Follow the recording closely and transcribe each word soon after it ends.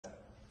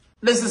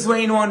This is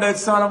Wayne Wonder.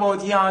 It's all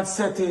about yard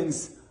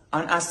settings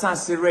on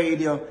Asaase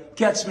Radio.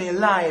 Catch me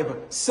live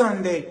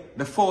Sunday,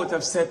 the 4th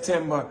of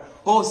September,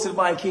 hosted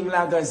by King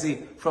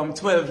Lagazee from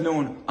 12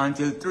 noon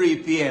until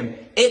 3 p.m.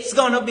 It's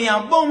gonna be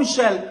a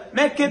bombshell.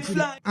 Make it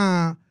fly.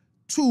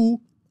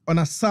 2 on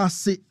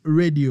Asaase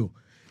Radio.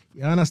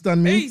 You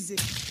understand me? Easy.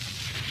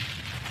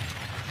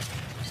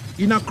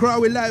 In Accra,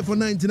 we live on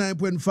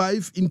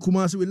 99.5. In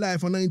Kumasi, we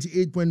live on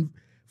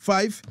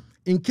 98.5.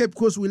 In Cape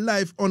Coast, we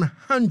live on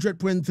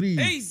 100.3.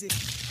 Easy.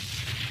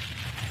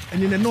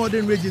 And in the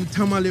northern region,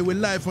 Tamale, we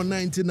live on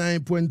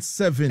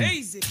 99.7.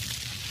 Easy.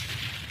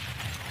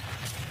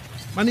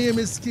 My name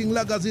is King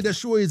Lagazee. The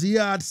show is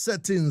Yard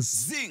Settings.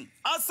 Zing,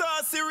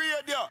 Asaase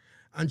Radio.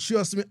 And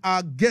trust me,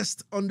 our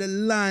guest on the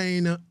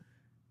line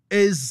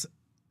is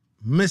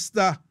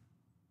Mr.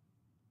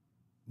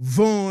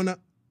 Von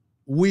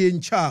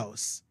Wayne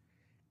Charles,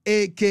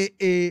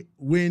 a.k.a.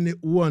 Wayne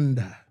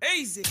Wonder.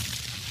 Easy.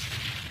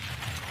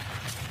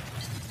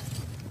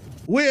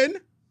 Wayne?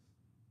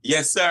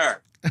 Yes,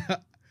 sir.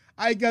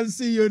 I can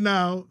see you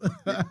now.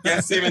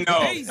 Yes, even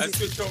now. I Easy.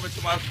 switched over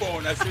to my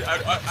phone. I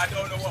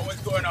don't know what was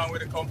going on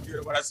with the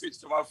computer, but I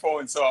switched to my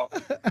phone, so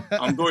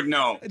I'm good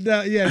now.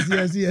 Yes.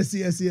 Nice.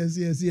 Zing,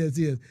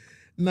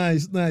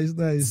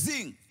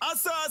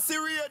 Asaase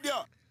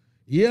Radio.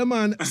 Yeah,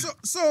 man.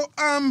 So,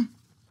 how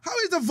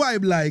is the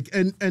vibe like,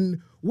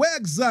 and where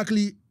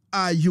exactly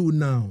are you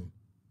now?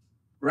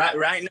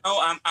 Right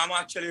now, I'm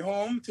actually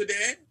home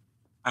today.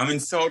 I'm in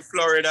South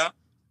Florida.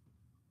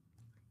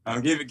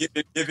 I'm giving you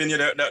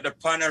the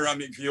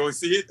panoramic view.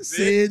 See it?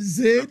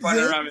 The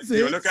panoramic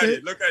view. Look at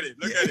it. The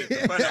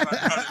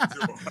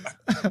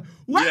panoramic view.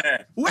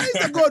 Yeah. Where is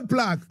the gold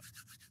plaque?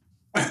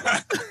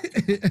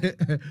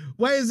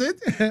 Where is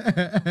it?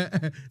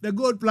 The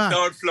gold plaque.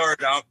 South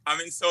Florida. I'm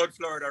in South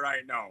Florida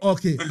right now.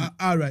 Okay.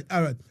 All right.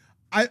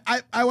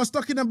 I was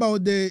talking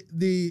about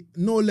the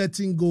no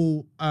letting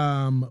go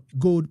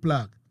gold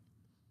plaque.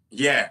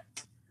 Yeah.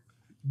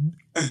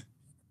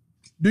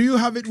 Do you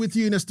have it with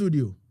you in the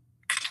studio?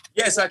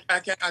 Yes, I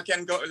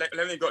can go.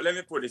 Let me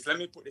put this on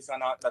the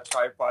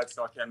tripod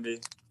so I can be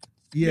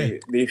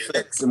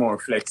more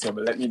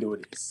flexible. Let me do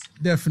this.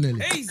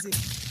 Definitely. Easy.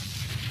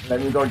 Let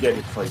me go get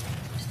it for you.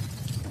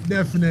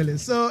 Definitely.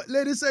 So,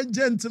 ladies and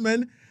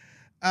gentlemen,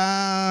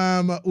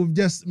 we've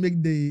just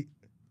made the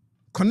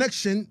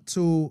connection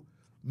to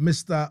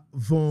Mr.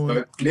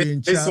 Von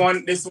Wayne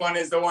Charles. This one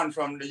is the one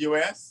from the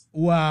US.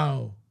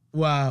 Wow.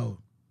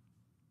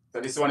 So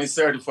this one is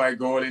certified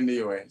gold in the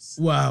US.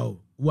 Wow.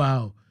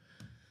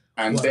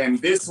 And then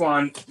this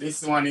one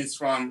is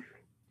from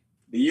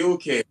the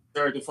UK,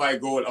 certified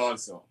gold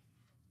also.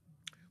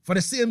 For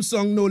the same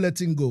song, No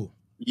Letting Go.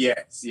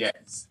 Yes.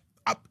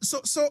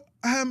 So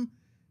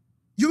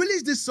you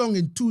released this song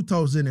in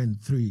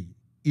 2003,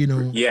 you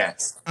know.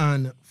 Yes.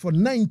 And for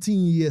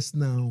 19 years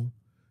now,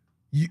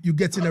 you're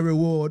getting a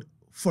reward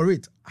for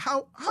it.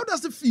 How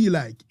does it feel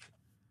like?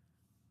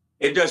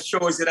 It just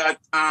shows you that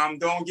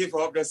don't give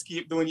up, just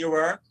keep doing your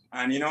work.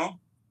 And, you know,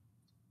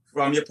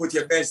 from you put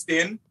your best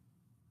in,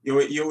 you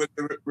will be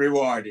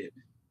rewarded.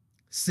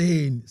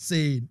 Sane.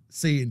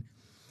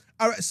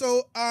 All right,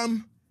 so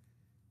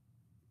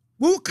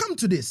we will come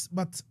to this,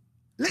 but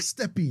let's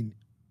step in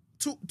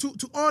to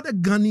all the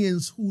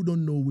Ghanaians who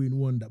don't know Wayne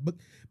Wonder. But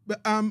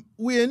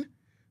Wayne,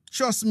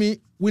 trust me,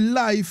 we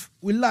live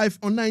on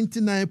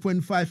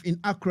 99.5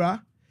 in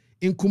Accra.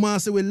 In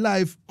Kumasi, we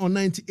live on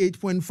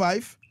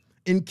 98.5.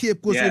 In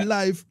Cape Coast, we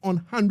live on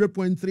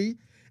 100.3.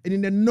 And in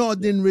the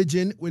northern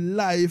region, we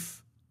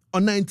live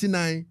on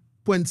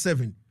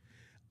 99.7.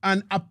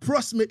 And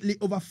approximately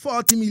over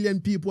 40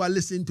 million people are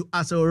listening to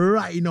us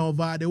right now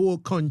over the whole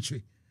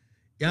country.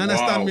 You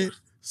understand me?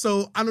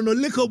 So, I don't know,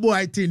 little boy,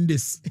 I think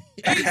this.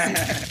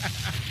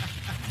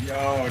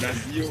 Yo,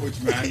 that's huge,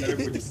 man. Let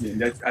me put this in.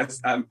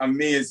 That's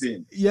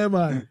amazing. Yeah,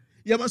 man.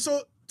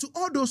 So, to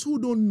all those who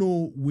don't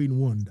know Wayne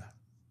Wonder,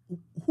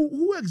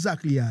 who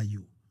exactly are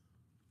you?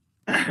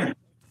 All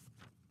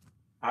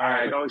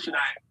right, how should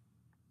I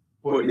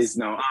put this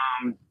now?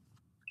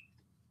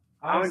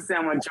 I would say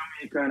I'm a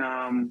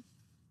Jamaican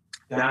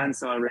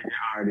dancehall reggae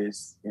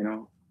artist, you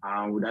know,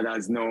 that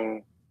has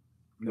no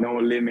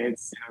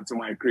limits, you know, to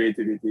my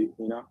creativity,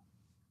 you know.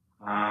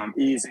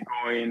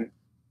 Easygoing.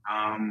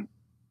 I'm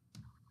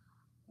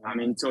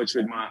in touch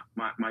with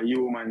my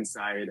human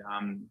side.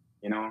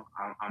 You know,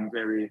 I'm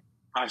very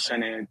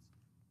passionate.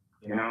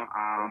 You know,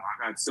 I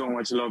got so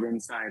much love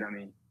inside of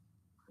me.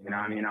 You know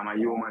what I mean? I'm a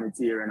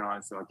humanitarian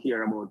also. I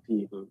care about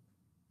people.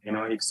 You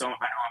know, I don't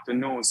have to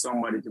know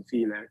somebody to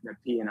feel the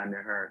pain and the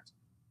hurt.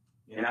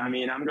 You know what I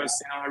mean? I'm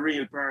just, you know, a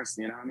real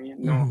person, you know what I mean?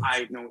 No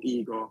hype, no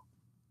ego.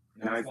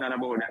 You know, it's not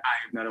about the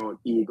hype, not about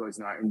ego, it's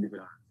not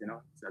individual, you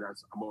know? So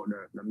that's about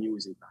the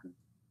music and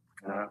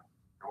the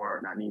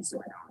work that needs to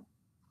be done.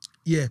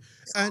 Yeah.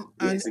 So and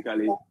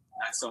basically,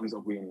 that sums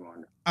up Wayne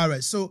Wonder. All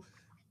right. So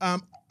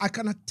I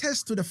can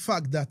attest to the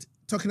fact that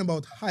talking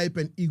about hype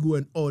and ego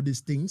and all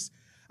these things,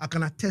 I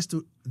can attest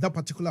to that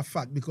particular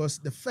fact because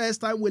the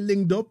first time we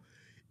linked up,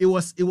 it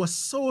was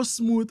so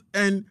smooth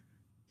and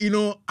you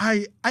know,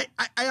 I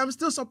am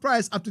still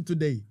surprised up to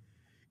today.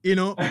 You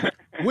know,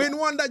 when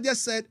one that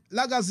just said,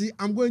 Lagazee,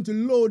 I'm going to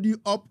load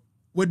you up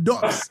with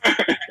dots.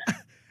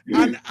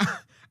 and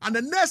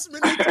the next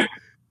minute,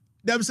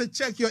 them say,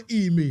 check your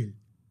email.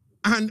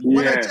 And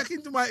when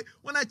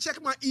I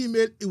check my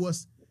email, it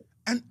was,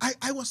 and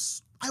I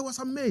was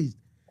amazed.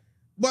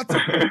 But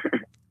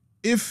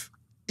if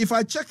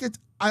I check it,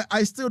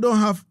 I still don't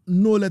have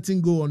no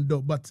letting go on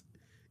dot. But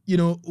you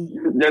know,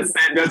 just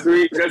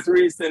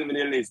resend me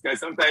the list, because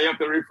sometimes you have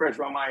to refresh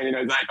my mind. You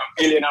know, it's like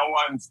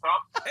 1,000,001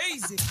 stuff.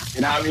 Easy.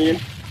 You know what I mean?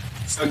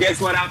 So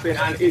guess what happened?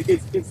 And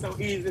it's so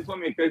easy for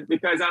me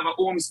because I have a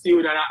home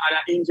studio and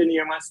I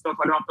engineer my stuff.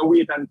 I don't have to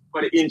wait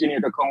for the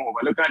engineer to come over.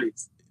 Look at it.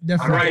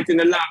 Definitely. I'm right in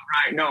the lab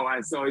right now,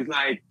 and so it's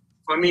like,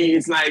 for me,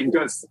 it's like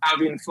just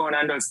having fun,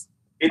 and just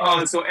it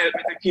also helps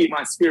me to keep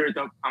my spirit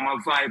up and my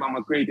vibe and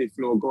my creative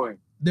flow going.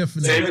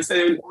 Definitely. So if you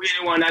say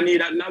anyone I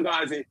need that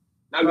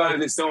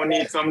Lagazee sound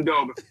needs some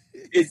dub,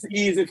 it's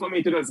easy for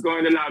me to just go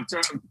in the lab.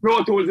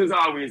 Pro Tools is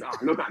always on.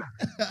 Look at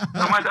that.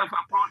 No matter if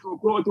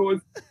Pro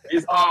Tools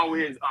is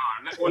always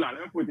on. Hold on,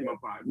 let me put him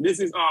apart. This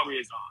is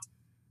always on.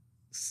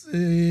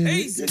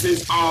 This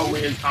is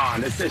always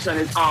on. The session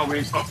is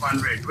always up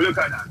and ready. Look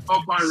at that.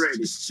 Up and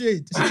ready.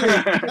 Straight.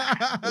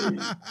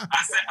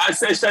 A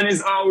session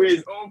is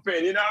always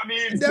open. You know what I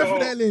mean?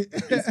 Definitely.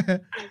 So,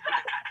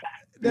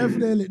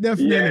 definitely.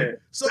 Yeah.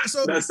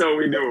 So that's how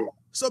we do.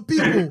 So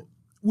people,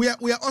 we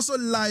are also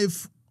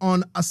live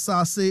on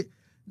Asaase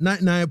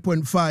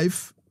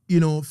 99.5, you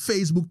know,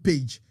 Facebook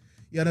page.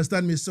 You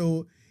understand me?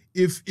 So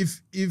if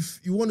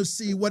you want to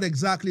see what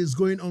exactly is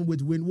going on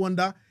with Win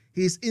Wonder,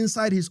 he's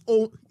inside his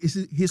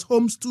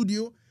home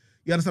studio.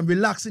 You understand,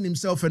 relaxing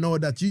himself and all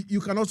that.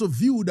 You can also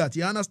view that.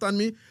 You understand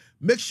me?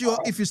 Make sure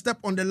if you step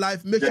on the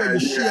live, make sure you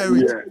share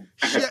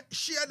it.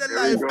 Share the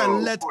live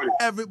and let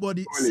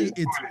everybody see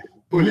it.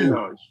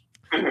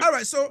 All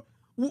right. So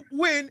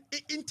Wayne,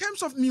 in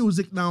terms of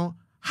music now,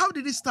 how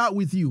did it start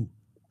with you?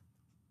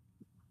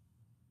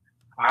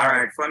 All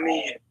right, for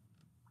me,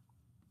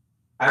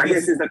 I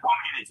guess it's the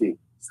community.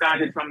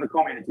 Started from the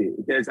community,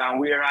 because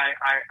where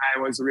I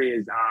was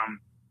raised,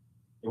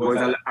 it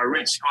was a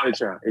rich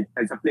culture.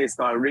 It's a place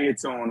called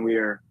Raytown,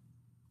 where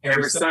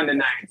every Sunday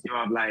night you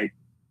have like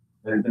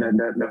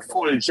the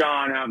full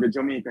genre of the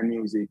Jamaican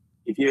music.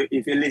 If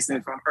you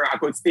listen from her, I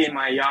could stay in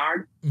my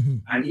yard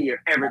and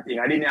hear everything.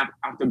 I didn't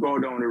have to go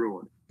down the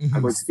road. I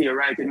could stay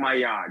right in my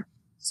yard.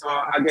 So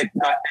I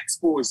got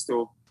exposed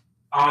to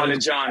all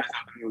the genres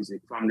of the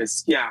music, from the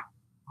ska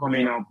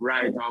coming up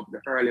right up,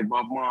 the early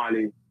Bob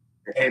Marley,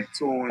 the Ed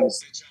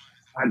Tones,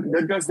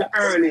 and just the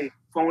early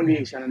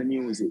foundation of the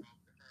music.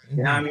 You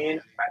know what I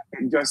mean?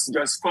 It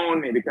just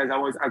found me because I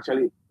was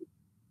actually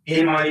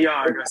in my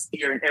yard just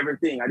hearing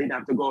everything. I didn't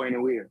have to go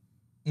anywhere.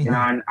 You know,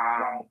 and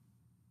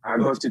I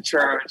go to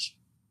church.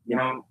 You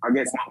know, I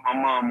guess my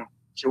mom,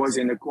 she was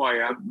in the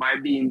choir. By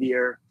being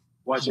there,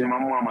 watching my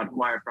mom at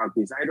choir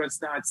practice, I just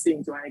start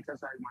singing to and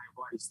exercise my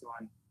voice to,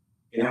 and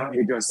you know,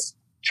 it just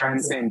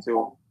transcends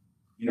to,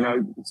 you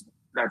know,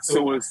 that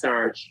soul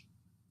search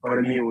for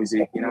the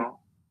music, you know.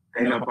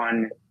 End up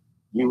on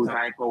Youth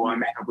High Power, I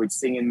met up with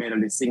Singing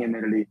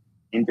Melody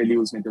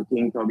introduced me to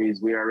King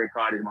Tubby's, where I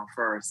recorded my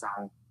first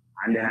song,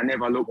 and then I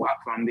never looked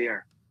back from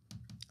there.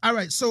 All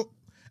right, so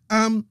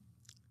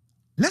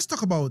let's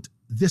talk about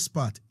this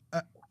part.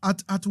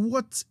 At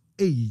what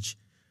age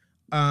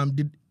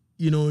did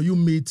you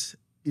meet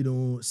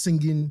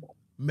Singing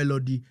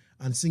Melody,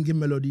 and Singing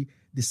Melody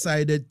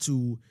decided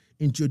to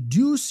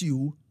introduce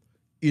you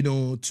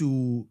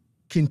to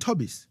King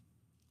Tubby's?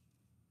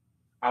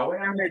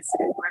 When I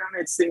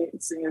met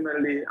Singing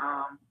Melody,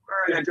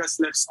 early I just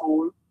left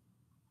school,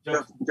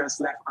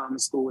 just left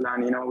school,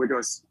 and we're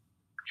just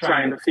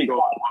trying to figure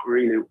out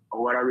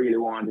what I really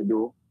want to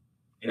do.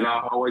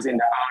 I was in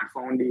the art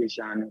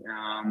foundation.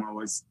 I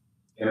was,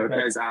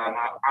 because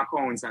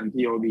accounts and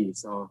POB,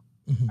 so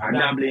I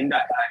dabbled in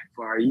that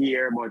for a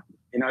year, but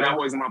that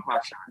wasn't my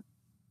passion.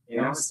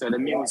 So the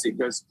music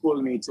just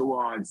pulled me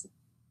towards,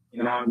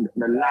 the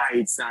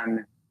lights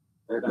and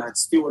that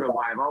studio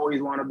vibe. I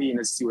always want to be in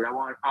the studio.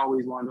 I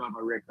always want to have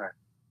a record,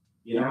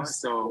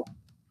 So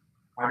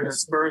I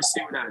just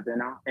pursued that,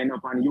 end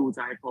up on Youth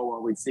High Power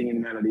with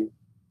Singing Melody.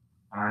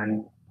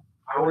 And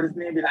I was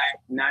maybe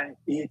like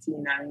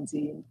 18,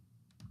 19,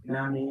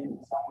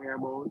 somewhere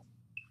about.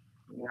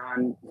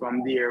 And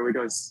from there, I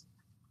just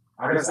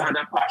had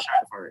a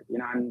passion for it,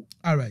 And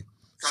all right.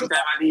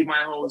 Sometimes I leave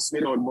my house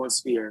without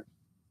bus fare.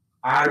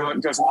 I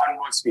don't just one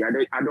bus fare.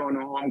 I don't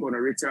know how I'm going to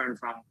return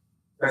from,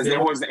 because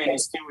there wasn't any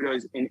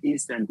studios in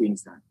Eastern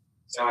Kingston.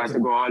 So I had to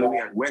go all the way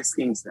at West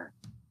Kingston.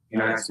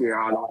 That's where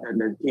all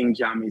the King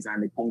Jammies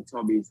and the King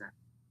Tubbies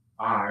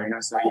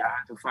are. So you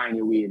had to find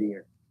your way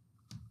there.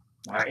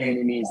 By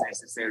any means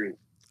necessary.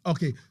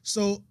 Okay,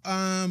 so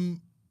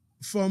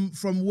from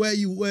where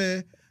you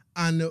were,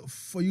 and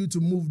for you to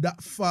move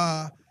that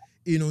far,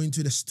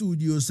 into the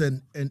studios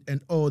and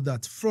all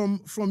that,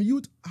 from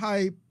Youth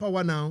High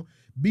Power now,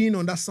 being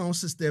on that sound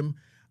system,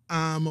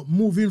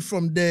 moving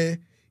from there,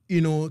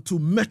 to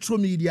Metro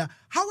Media,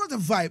 how was the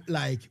vibe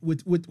like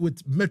with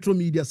Metro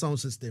Media sound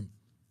system?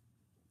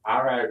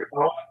 All right.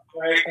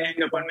 I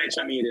ended up on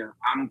Metro Media.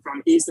 I'm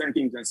from Eastern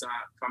Kingston, so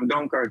from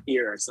Dunkirk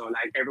here. So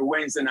like every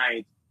Wednesday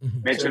night,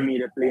 Metro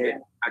Media play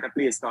at a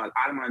place called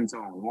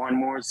Almantown, One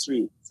More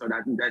Street. So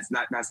that's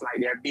like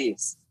their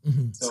base.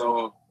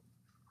 So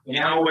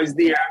I was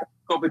there a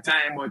couple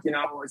times, but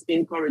I was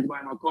encouraged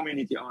by my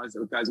community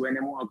also, because when they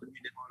walk with me,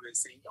 they always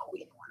say, "Yo, we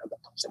don't want to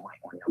touch the mic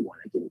when you're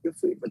going to give you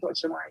free for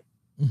touch the mic."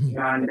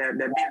 And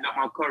they build up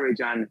my courage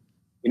and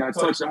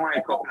touch the mic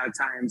a couple of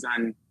times,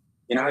 and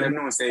they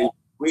know say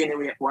we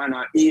want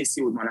to East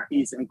youth, man,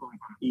 East and come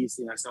from East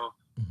here. So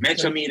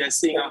Metro Media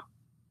singer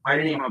by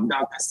the name of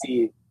Dr.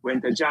 C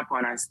went to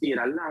Japan and stayed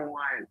a long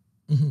while.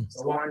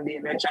 So one day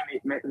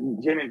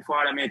Jimmy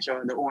Father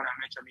Metro, the owner of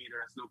Metro Media,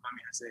 just looked at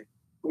me and said,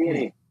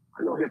 "Really,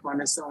 I love you on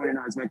the sound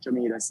as Metro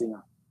Media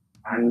singer."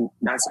 And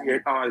that's where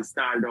it all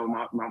started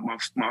out.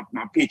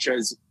 My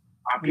pictures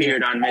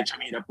appeared on Metro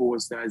Media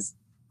posters.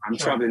 I'm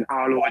traveling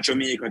all over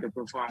Jamaica to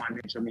perform on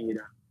Metro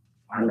Media.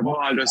 And the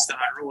ball just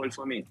started roll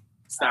for me.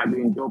 Start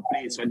doing dub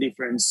plays for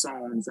different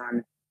sounds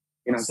and,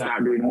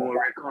 start doing more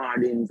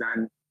recordings,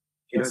 and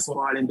it just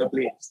fall into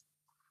place.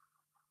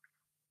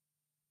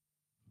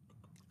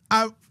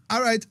 All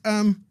right.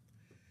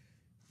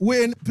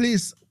 Wayne,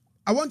 please,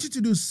 I want you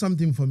to do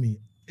something for me.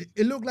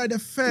 It looked like the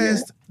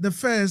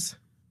first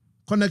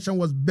connection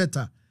was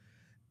better.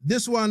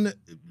 This one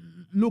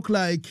looked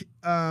like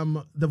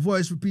the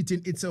voice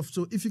repeating itself.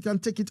 So if you can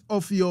take it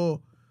off the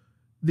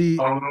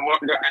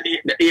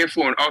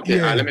earphone. Okay,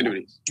 yeah. Let me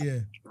do this. Yeah.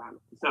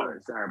 Sorry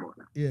about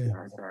that. Yeah.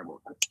 Sorry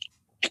about that.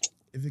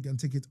 If you can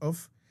take it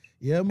off.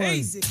 Yeah, man.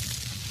 Easy.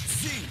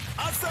 Sing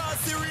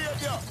Asaase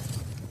Radio.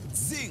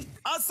 Sing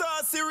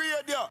Asaase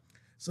Radio.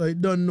 So you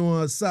don't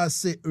know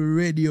Asaase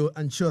Radio,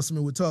 and trust me,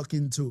 we're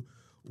talking to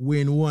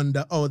Wayne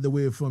Wonder all the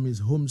way from his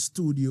home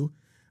studio.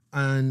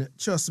 And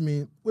trust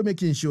me, we're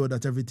making sure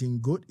that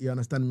everything good. You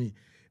understand me?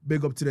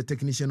 Big up to the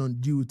technician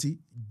on duty,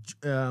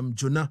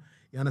 Jonah.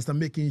 You understand?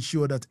 Making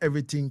sure that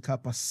everything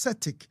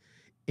copacetic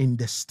in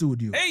the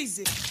studio.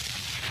 Easy.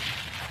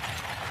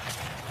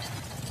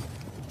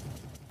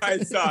 My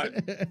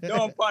son,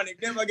 don't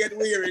panic. Never get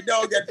weary.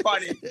 Don't get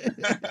panic.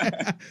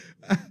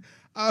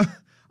 I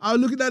was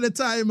looking at the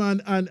time,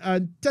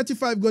 and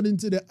 35 got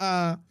into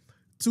the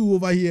 2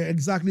 over here.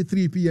 Exactly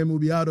 3 p.m. we'll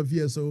be out of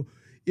here. So,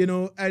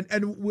 I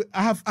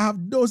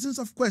have dozens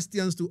of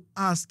questions to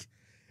ask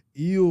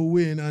you,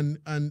 Wayne,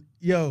 and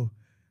yo,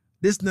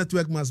 this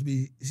network must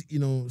be,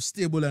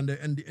 stable, and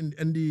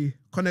the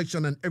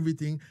connection and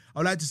everything.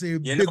 I'd like to say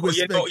big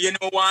respect. You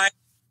know why?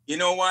 You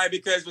know why?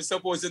 Because we're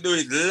supposed to do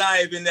it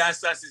live in the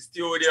Asaase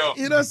studio.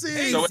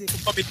 See? So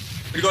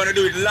we're going to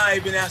do it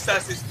live in the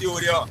Asaase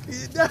studio.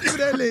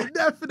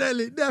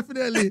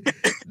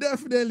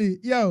 Definitely.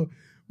 Yo,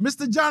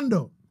 Mr.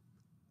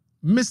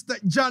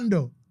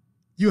 Jando,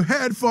 you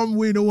heard from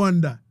Wayne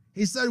Wonder.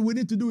 He said we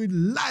need to do it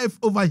live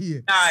over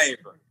here. Live.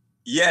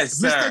 Yes,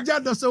 sir. Mr.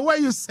 Jando, so what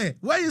you say?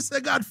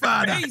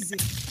 Godfather? Easy.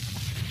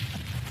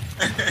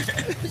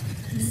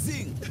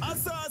 Sing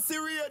Asaase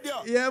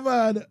Radio. Yeah,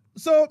 man.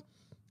 So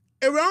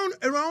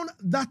around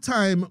that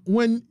time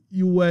when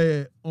you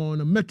were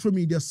on a Metro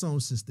Media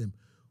sound system,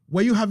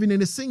 were you having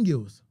any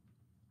singles?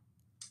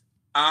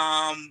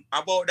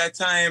 About that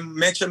time,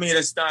 Metro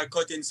Media started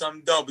cutting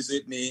some dubs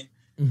with me,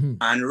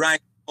 and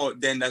right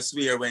out then that's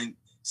where when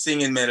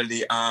Singing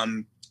Melody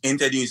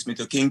introduced me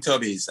to King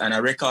Tubby's, and I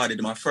recorded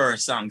my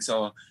first song.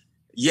 So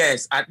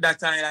yes, at that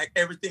time, like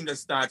everything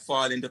just started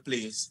falling into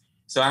place.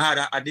 So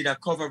I did a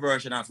cover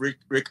version of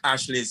Rick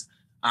Ashley's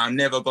 "I'm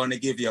Never Gonna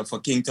Give You Up" for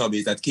King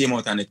Tubby's that came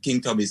out on the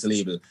King Tubby's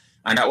label.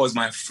 And that was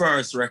my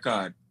first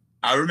record.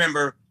 I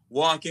remember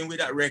walking with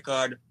that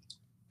record,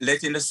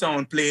 letting the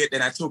sound play it,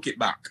 then I took it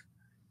back.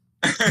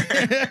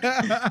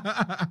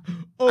 I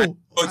go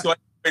to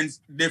a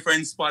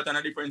different spot and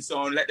a different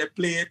sound, let them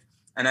play it,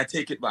 and I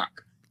take it back.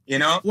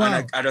 Wow.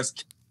 And I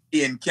just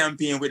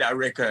campaign with that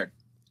record,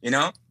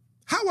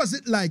 How was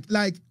it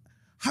like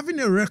having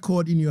a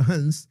record in your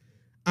hands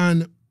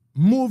and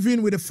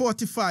moving with a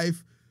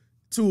 45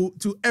 to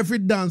every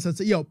dance and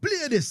say, yo,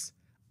 play this.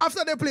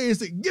 After they play, you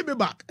say, give me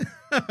back.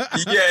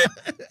 Yeah,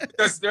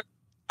 because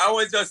I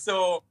was just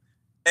so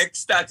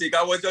ecstatic.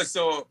 I was just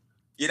so,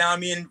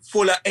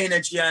 full of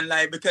energy and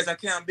life, because I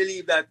can't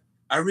believe that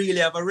I really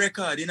have a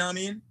record, you know what I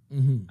mean?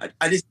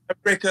 I this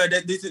record,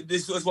 that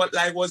this was what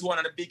like was one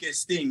of the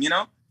biggest thing,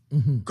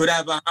 could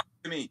have happened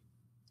to me.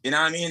 You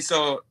know what I mean?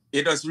 So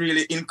it just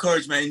really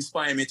encouraged me,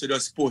 inspired me to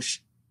just push.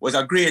 It was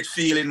a great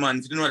feeling,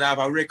 man, to have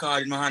a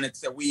record in my hand.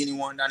 It's a Weenie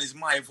one, and it's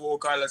my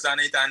vocals on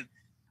it, and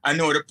I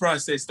know the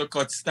process to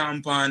cut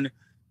stamp and,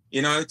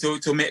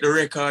 to make the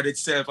record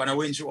itself. And I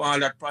went through all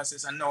that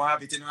process, and now I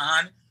have it in my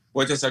hand. It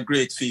was just a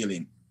great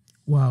feeling.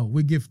 Wow,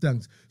 we give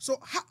thanks. So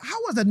how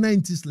was the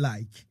 90s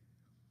like?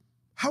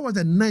 How was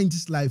the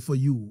 90s like for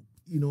you?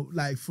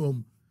 Like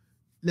from,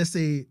 let's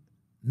say,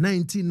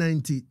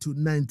 1990 to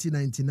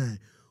 1999.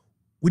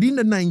 Within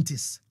the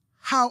 90s,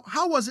 how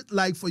was it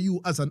like for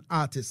you as an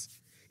artist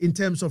in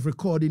terms of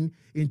recording,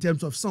 in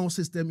terms of sound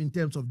system, in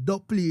terms of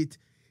dub plate,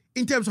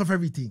 in terms of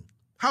everything?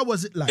 How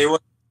was it like? It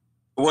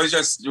was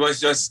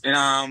just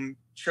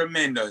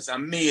tremendous,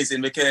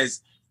 amazing,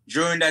 because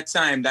during that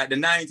time, that the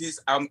 90s,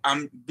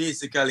 I'm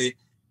basically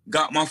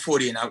got my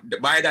foot in.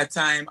 By that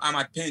time, I'm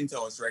at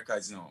Penthouse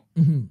Records now.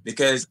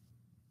 Because,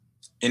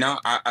 you know,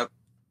 I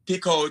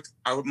pick out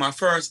my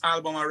first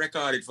album I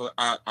recorded for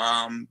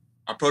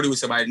a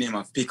producer by the name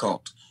of Pick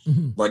Out.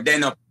 But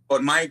then I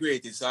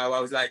migrated, so I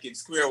was like in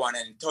square one,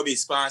 and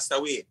Toby's passed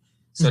away.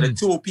 So the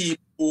two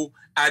people who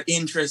had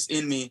interest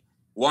in me,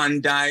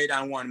 one died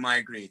and one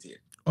migrated.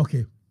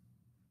 Okay.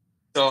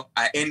 So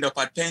I end up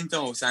at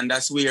Penthouse, and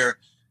that's where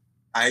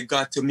I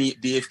got to meet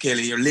Dave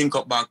Kelly, or link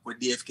up back with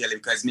Dave Kelly,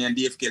 because me and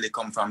Dave Kelly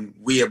come from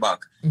way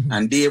back.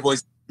 And Dave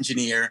was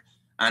engineer,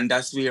 and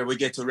that's where we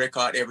get to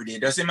record every day.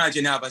 Just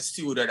imagine I have a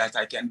studio that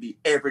I can be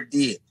every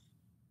day,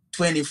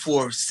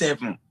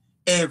 24/7,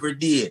 every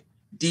day,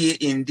 day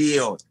in, day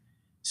out.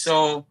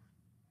 So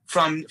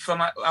from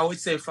I would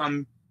say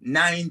from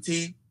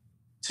 90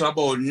 to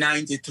about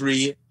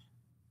 93,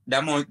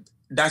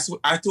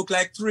 I took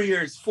like 4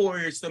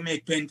 years to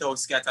make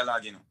Penthouse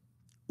catalog, you know.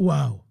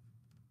 Wow.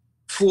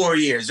 4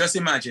 years, just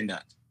imagine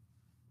that.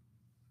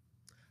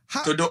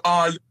 To do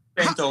all the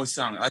Penthouse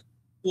songs,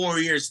 4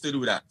 years to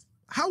do that.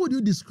 How would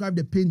you describe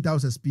the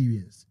Penthouse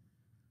experience?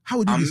 How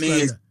would you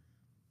describe that?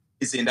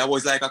 Amazing. That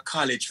was like a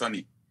college for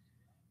me.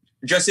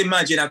 Just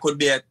imagine I could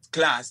be at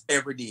class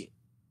every day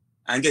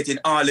and getting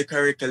all the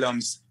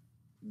curriculums,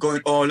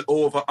 going all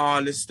over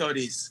all the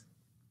studies.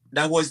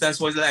 That was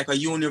like a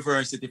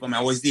university for me.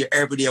 I was there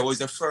every day. I was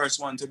the first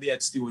one to be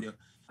at studio,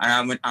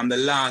 and I'm the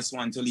last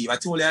one to leave. I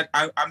told you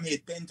I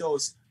made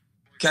Penthouse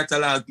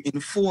catalog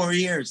in 4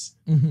 years,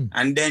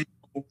 and then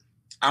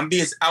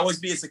I was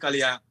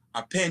basically a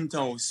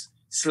Penthouse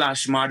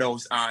 /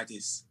 Madhouse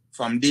artist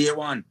from day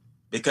one,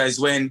 because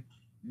when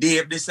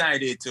Dave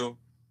decided to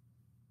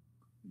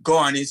go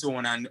on his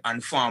own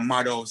and form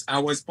Madhouse, I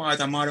was part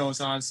of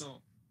Madhouse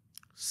also.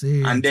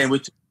 See. And then we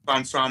took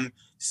from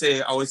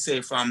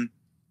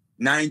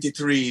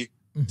 93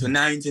 to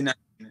 99,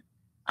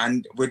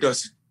 and we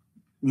just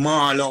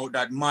maul out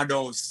that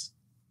Madhouse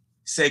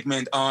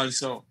segment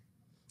also.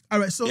 All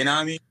right, so you know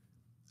what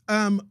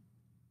I mean?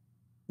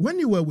 When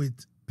you were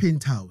with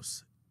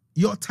Penthouse,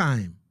 your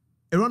time,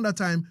 around that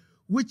time,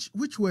 which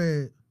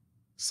were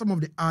some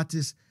of the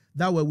artists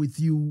that were with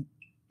you,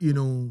 you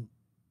know,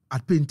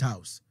 at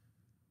Penthouse?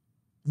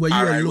 Were you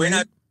alone? When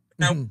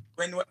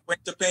I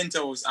went to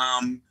Penthouse,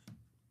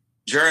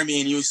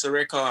 Jermaine used to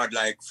record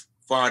like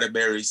Father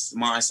Berry's,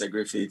 Marcia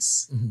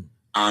Griffiths,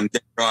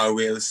 Deborah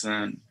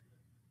Wilson,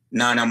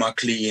 Nana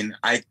McLean.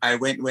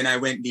 When I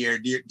went there,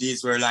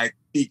 these were like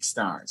big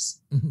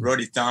stars.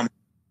 Roddy Tom,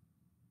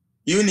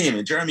 you name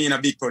it. Jermaine,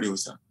 a big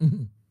producer.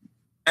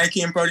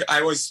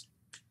 I was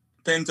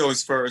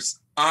Penthouse first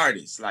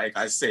artist, like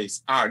I say,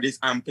 artist.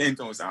 I'm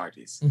Penthouse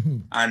artist,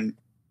 and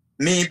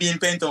me being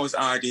Penthouse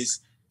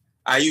artist,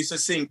 I used to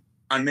sing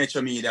on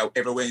Metro Media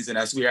every Wednesday.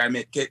 That's where I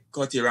met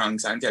Cutty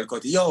Ranks and tell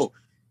Cutty, yo,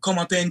 come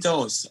to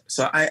Penthouse.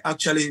 So I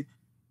actually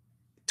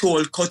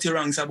told Cutty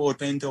Ranks about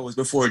Penthouse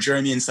before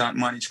Jermaine started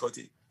manage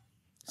Cutty.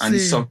 And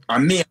so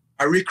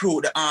I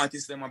recruit the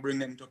artists, I bring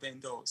them to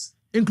Penthouse.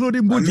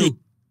 Including Buju.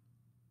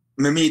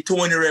 Me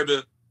Tony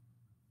Rebel.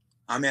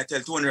 I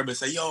tell Tony Rebel,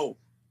 say, yo,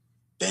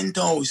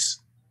 Penthouse.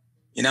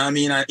 You know what I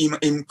mean? And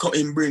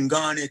him bring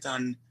Garnet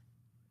and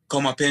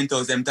come to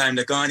Penthouse. Them time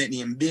the Garnet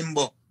named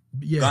Bimbo.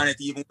 Yeah. Garnet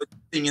even was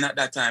singing at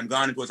that time.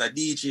 Garnet was a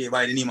DJ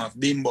by the name of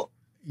Bimbo.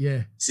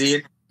 Yeah.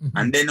 See?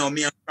 And then now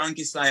me and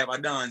Frankie Sly have a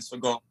dance for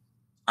go.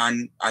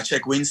 And I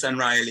check Winston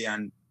Riley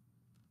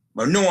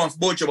but know of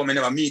Bojo, but I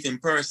never meet him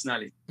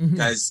personally.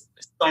 Because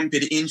Stumpy,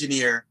 the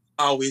engineer,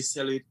 always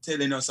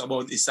telling us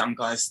about this song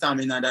called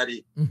Stamina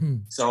Daddy.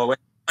 So when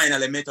I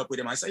finally met up with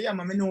him, I said, yeah,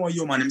 man, I know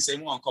you, man. He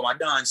said, want to come and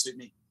dance with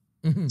me.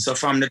 So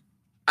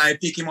I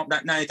pick him up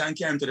that night and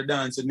carry him to the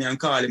dance with me and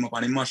call him up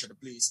and he mash up the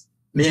place.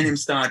 Me and him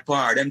start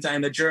par. Them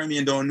time the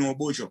Jermaine don't know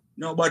Bojo.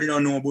 Nobody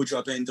don't know Bojo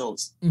at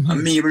Penthouse.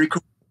 And me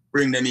recruit,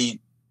 bring them in.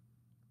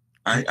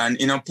 And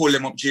you know, pull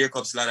them up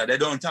Jacob's ladder. They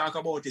don't talk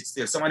about it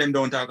still. Some of them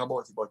don't talk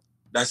about it, but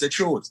that's the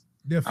truth.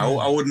 Definitely.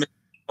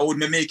 I would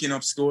be making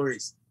up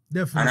stories.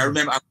 Definitely. And I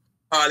remember I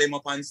called him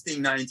up on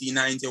Sting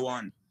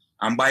 1991.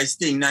 And by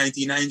Sting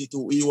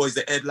 1992, he was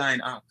the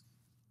headline act.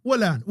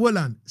 Well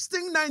on.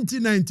 Sting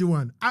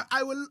 1991.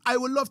 I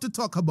would love to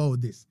talk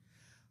about this.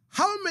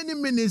 How many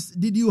minutes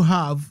did you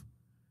have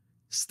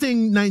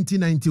Sting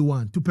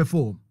 1991 to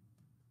perform?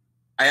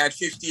 I had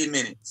 15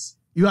 minutes.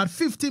 You had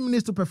 15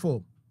 minutes to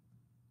perform?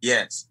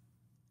 Yes.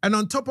 And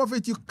on top of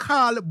it, you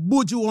call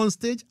Buju on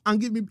stage and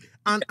give me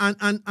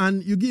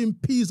and you give him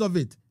piece of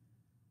it.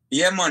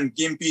 Yeah, man,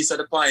 give him piece of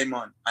the pie,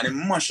 man. And he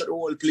mashed the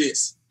whole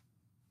place.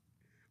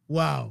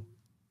 Wow.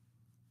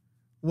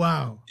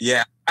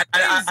 Yeah.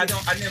 I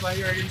never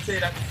heard him say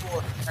that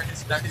before.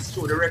 That is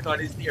true. The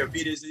record is there.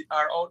 Videos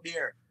are out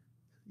there.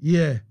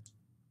 Yeah.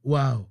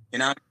 Wow. You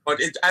know,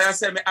 but as I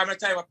said, I'm a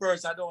type of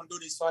person, I don't do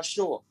this for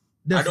show.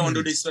 Definitely. I don't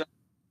do this to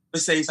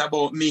say it's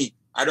about me.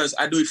 I do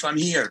it from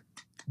here.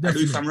 Definitely.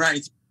 I do it from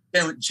right.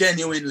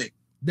 Genuinely.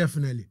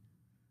 Definitely.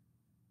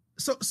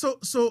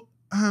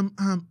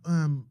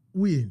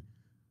 Wayne,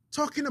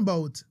 talking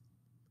about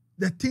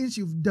the things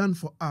you've done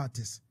for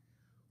artists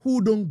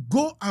who don't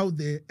go out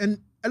there, and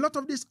a lot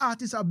of these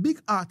artists are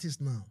big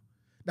artists now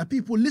that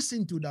people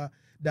listen to,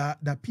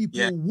 that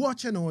people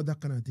watch and all that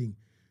kind of thing.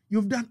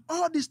 You've done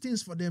all these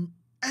things for them,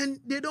 and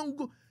they don't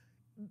go.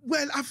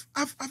 Well,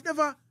 I've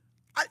never,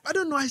 I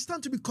don't know. I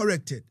stand to be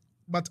corrected,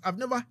 but I've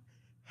never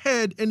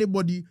heard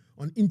anybody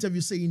on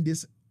interview saying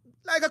this.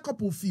 Like a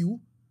couple few,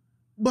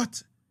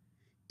 but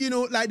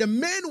like the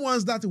main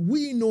ones that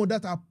we know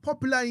that are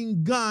popular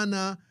in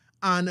Ghana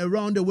and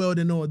around the world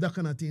and all that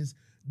kind of things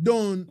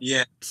don't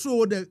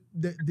throw the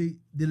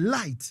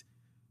light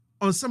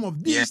on some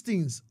of these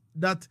things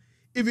that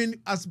even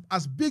as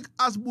big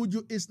as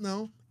Buju is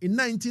now, in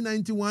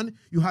 1991,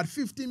 you had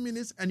 15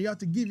 minutes and you had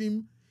to give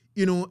him,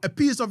 a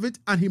piece of it,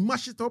 and he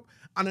mashed it up,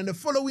 and in the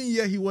following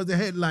year, he was the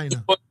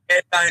headliner.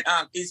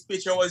 His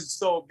picture was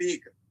so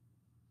big.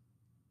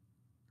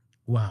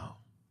 Wow.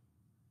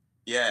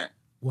 Yeah.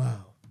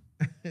 Wow.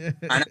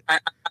 And I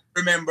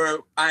remember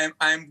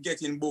I'm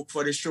getting booked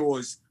for the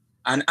shows,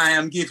 and I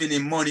am giving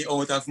him money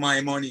out of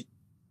my money.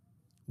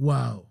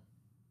 Wow.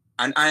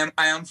 And I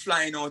am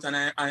flying out, and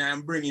I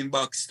am bringing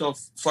back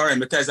stuff for him,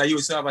 because I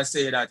used to have a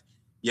say that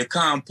you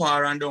can't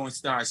pour and don't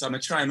star. So I'm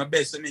trying my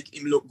best to make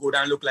him look good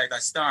and look like a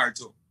star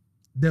too.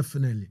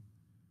 Definitely.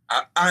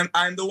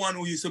 I'm the one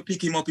who used to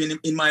pick him up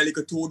in my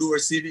little two-door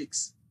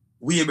Civics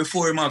way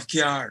before him have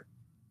car.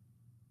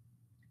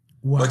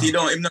 Wow. But he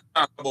not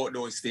talk about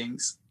those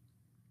things.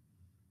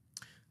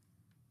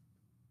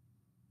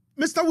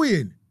 Mr.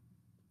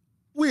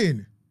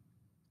 Wayne,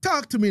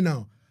 talk to me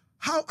now.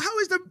 How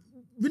is the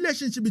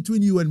relationship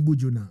between you and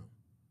Buju now?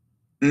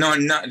 No,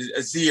 not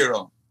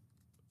zero.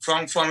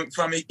 From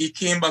he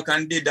came back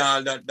and did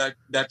all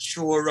that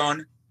show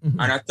run,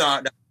 and I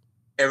thought that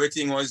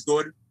everything was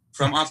good.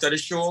 From after the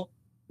show,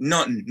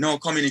 nothing, no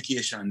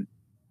communication.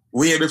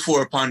 Way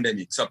before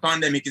pandemic. So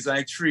pandemic is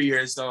like 3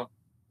 years, so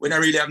we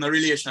don't really have no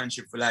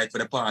relationship for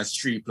the past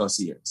 3+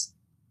 years.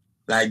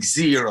 Like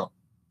zero.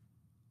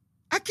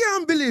 I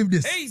can't believe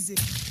this. Easy.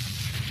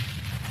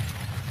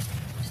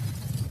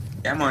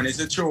 Yeah, man, it's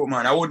the truth,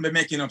 man. I wouldn't be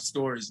making up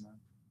stories, man.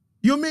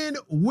 You mean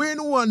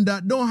Wayne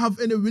Wonder don't have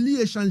any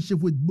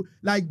relationship with,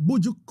 like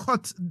Buju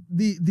cut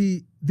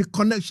the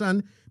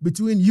connection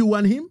between you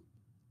and him?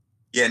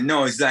 Yeah,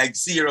 no, it's like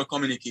zero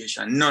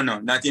communication. No.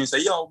 Not even say,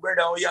 yo,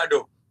 brother, how you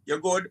do? You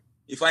good?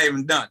 If I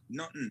even that,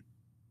 nothing.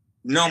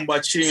 Number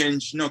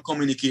change, no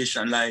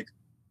communication. Like,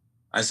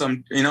 as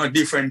some,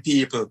 different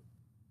people.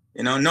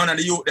 None of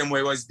the youth them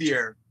where was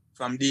there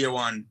from day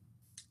one.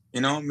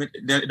 Them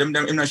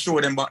not show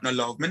them about no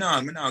love. Me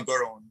not go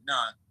around.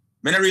 Nah.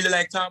 Me not really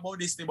like talk about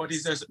this thing, but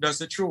it's just that's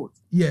the truth.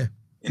 Yeah.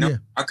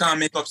 I can't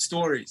make up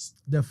stories.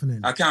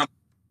 Definitely. I can't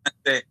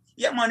say,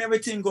 yeah, man,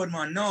 everything good,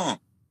 man. No.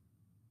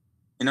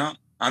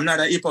 I'm not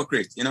a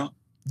hypocrite, Definitely.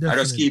 I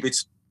just keep it.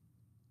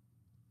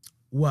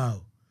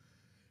 Wow.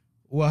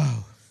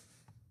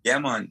 Yeah,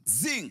 man.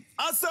 Zing,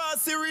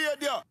 Asaase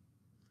Radio.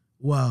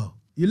 Wow.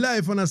 You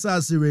live on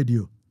Asaase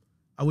Radio.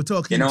 I was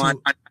talking to...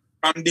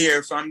 And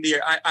from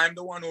there, I'm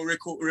the one who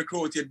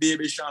recruited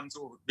Baby Sham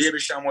too. Baby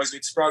Sham was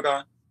with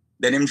Spragga.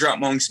 Then him drop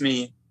amongst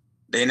me.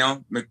 Then,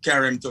 me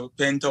carry him to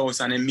Penthouse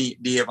and then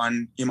meet Dave,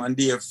 and him and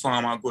Dave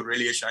form a good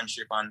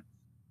relationship. And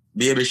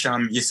Baby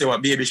Sham, you see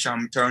what Baby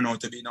Sham turned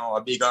out to be now,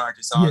 a big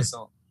artist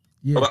also.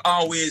 Yeah. But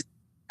always,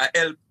 I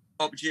help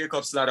up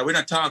Jacob's ladder. We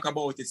don't talk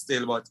about it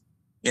still, but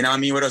we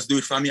just do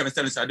it from here. I'm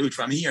telling you, I do it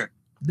from here.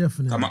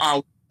 Definitely. I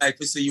always like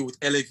to see youth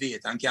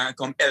elevate and can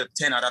come help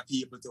 10 other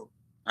people too,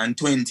 and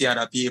 20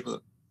 other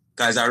people.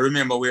 Because I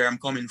remember where I'm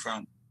coming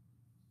from.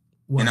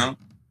 Wow.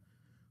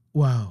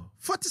 Wow.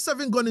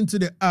 47 gone into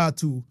the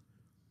R2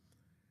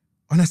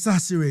 on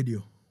Asaase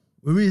Radio.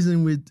 We're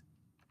reasoning with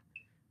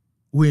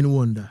Wayne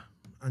Wonder.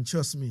 And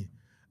trust me,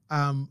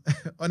 on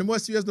the more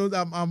serious note,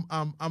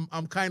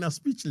 I'm kind of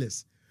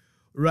speechless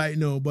right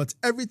now. But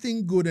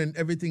everything good and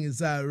everything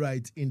is all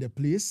right in the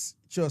place.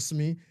 Trust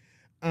me.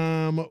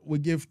 We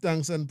give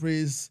thanks and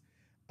praise.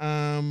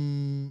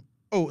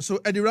 So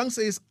Eddie Rang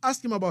says,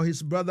 ask him about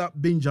his brother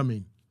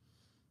Benjamin.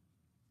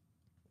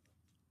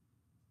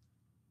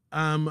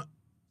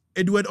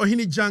 Edward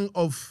Ohinijang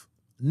of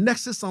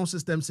Nexus Sound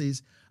System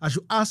says, I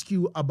should ask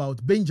you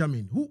about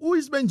Benjamin. Who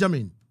is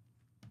Benjamin?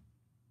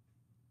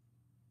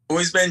 Who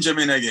is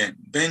Benjamin again?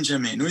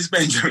 Benjamin. Who is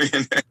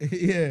Benjamin?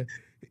 Yeah.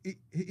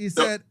 He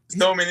said...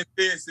 So many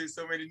faces,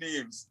 so many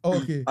names.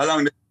 Okay.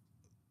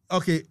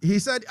 Okay. He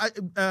said,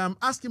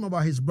 ask him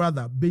about his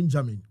brother,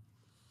 Benjamin.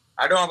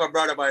 I don't have a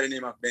brother by the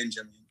name of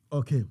Benjamin.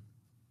 Okay.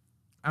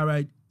 All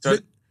right. So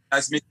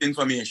that's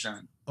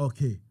misinformation.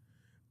 Okay.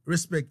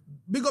 Respect.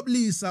 Big up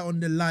Lisa on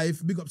the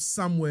live. Big up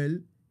Samuel,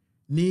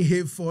 Nee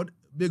Hayford.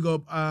 Big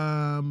up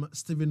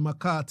Stephen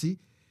McCarthy.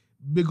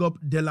 Big up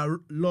Della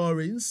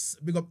Lawrence.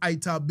 Big up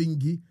Aita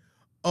Bingi.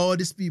 All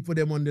these people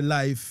them on the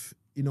live.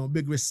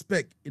 Big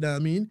respect. You know what I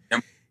mean?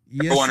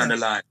 Yes. One on the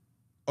live.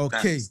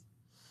 Okay. Thanks.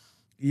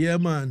 Yeah,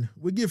 man.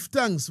 We give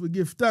thanks.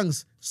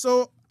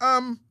 So,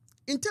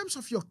 in terms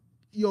of your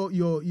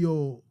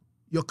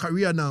your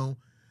career now.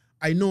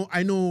 I know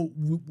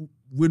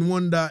Win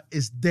Wonder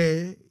is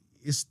there,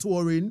 is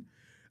touring.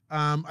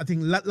 I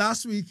think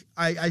last week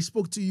I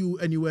spoke to you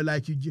and you were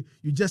like, you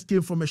just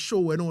came from a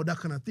show and all that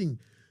kind of thing.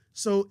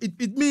 So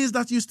it means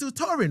that you're still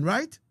touring,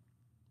 right?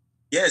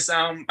 Yes,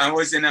 I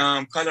was in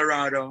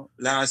Colorado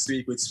last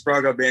week with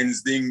Sprague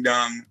Benz, Ding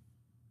Dong,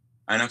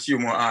 and a few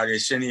more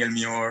artists, Chanel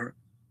Muir.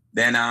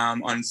 Then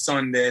on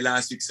Sunday,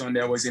 last week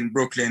Sunday, I was in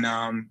Brooklyn.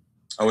 I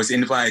was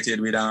invited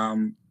with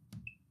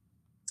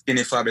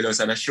Skinny Fabulous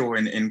at a show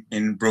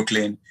in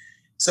Brooklyn.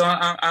 So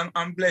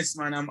I'm blessed,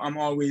 man. I'm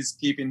always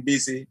keeping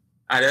busy.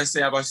 I just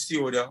say I have a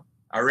studio,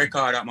 I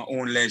record at my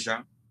own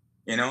leisure.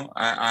 You know,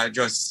 I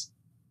just,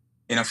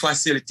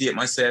 facilitate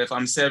myself.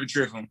 I'm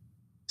self-driven.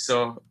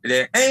 So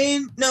there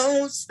ain't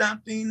no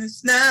stopping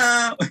us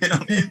now. You know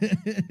what I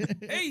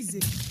mean?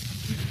 Easy.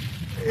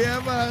 Yeah,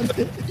 man.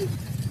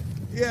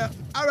 Yeah.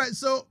 All right.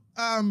 So,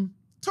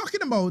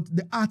 talking about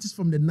the artists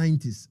from the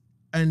 90s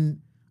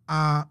and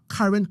our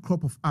current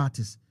crop of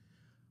artists,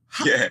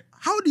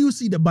 how do you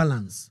see the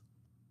balance?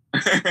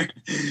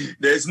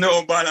 There's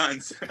no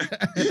balance.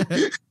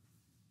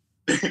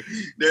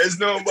 There's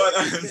no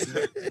balance.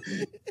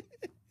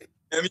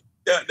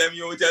 Them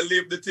you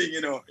live the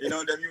thing,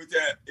 them you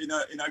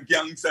in a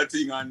gangster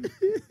thing, and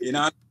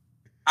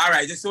All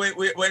right, so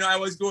when I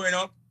was growing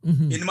up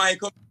in my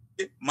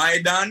community, my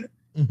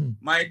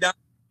dad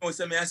knows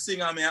me a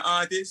singer, me an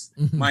artist.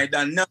 My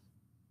dad now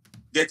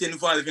get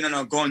involved in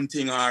a gun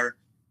thing, or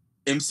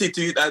him sit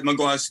to it as me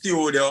go to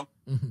studio.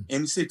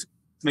 Him sit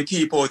me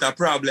keep out a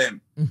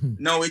problem.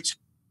 Now it,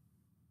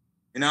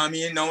 now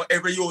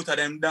every youth of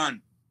them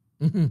done.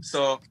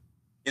 So,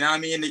 no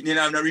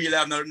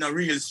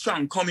real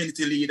strong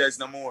community leaders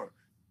no more.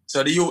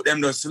 So the youth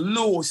them just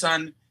loose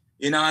and,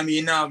 now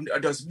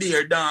just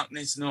bare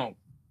darkness now.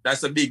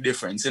 That's a big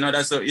difference. So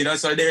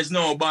there's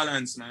no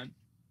balance, man.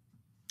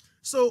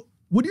 So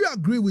would you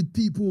agree with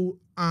people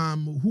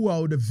who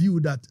are of the view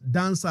that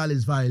dancehall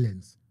is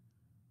violence?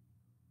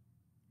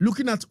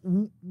 Looking at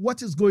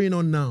what is going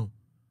on now.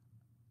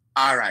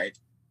 All right.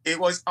 It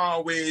was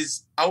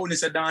always, I wouldn't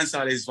say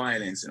dancehall is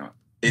violence,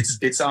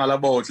 It's all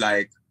about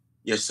like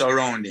your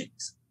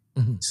surroundings.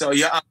 So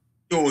you have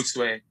youths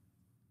where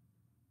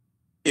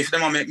if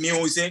them make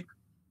music,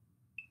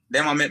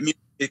 them make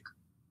music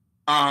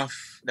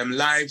off them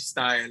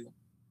lifestyle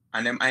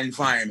and them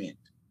environment.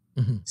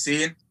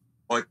 See?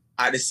 But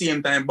at the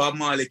same time, Bob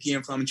Marley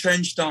came from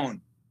Trenchtown.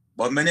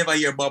 But I never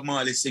hear Bob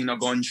Marley sing a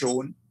gun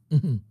tune. You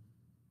know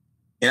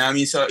what I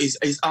mean? So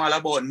it's all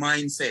about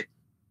mindset.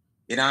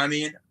 You know what I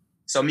mean?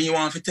 So me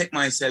want to take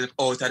myself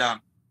out of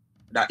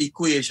that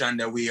equation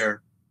that we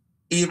are.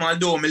 Even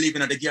though me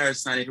living at the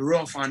garrison, it's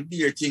rough and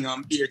beer things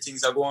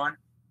are going,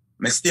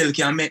 I still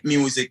can make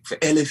music for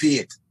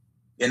elevate.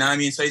 You know what I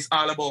mean? So it's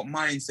all about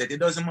mindset. It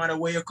doesn't matter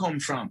where you come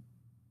from.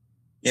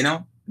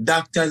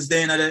 Doctors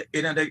there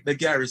in the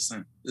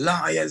garrison,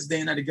 lawyers there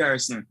in the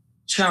garrison,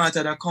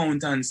 chartered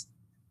accountants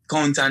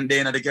there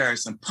in the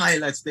garrison,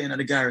 pilots there in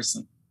the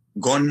garrison,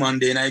 gunman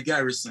there in the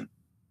garrison,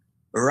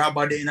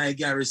 robber there in the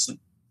garrison.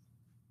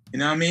 You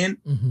know what I mean?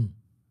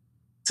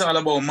 It's all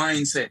about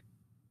mindset.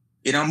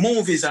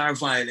 Movies are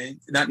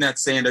violent. Not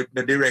saying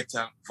the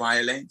director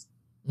violent.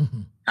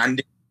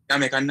 And they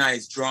make a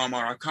nice drama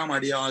or a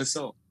comedy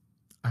also.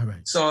 All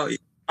right. So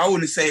I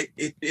wouldn't say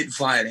it's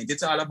violent.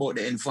 It's all about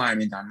the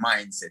environment and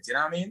mindset. You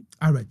know what I mean?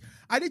 All right.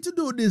 I need to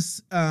do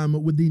this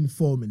within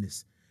 4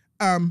 minutes.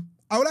 I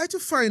would like to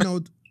find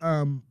out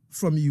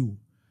from you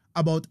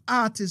about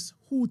artists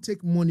who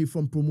take money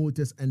from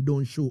promoters and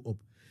don't show up.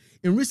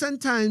 In recent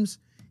times,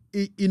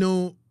 it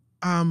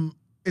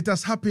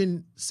has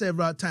happened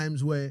several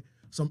times where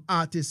some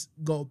artists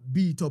got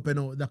beat up and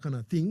all that kind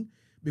of thing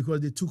because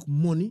they took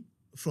money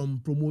from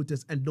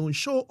promoters and don't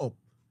show up.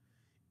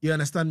 You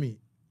understand me?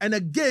 And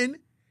again,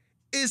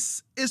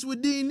 it's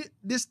within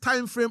this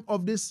time frame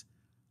of this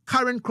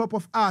current crop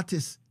of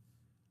artists.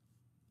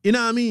 You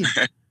know what I mean?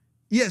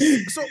 Yes.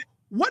 So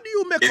what do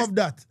you make of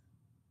that?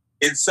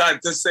 It's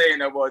sad to say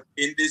about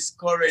in this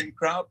current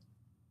crop,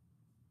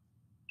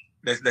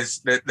 the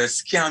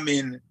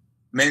scamming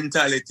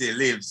mentality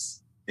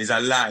lives, is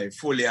alive,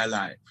 fully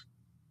alive.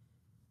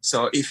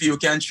 So if you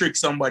can trick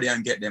somebody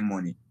and get them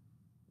money,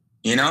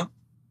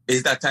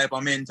 it's that type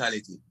of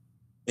mentality.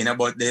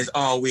 But there's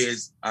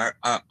always a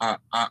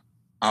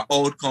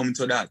outcome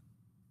to that,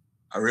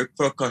 a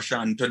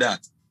repercussion to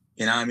that.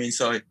 You know what I mean?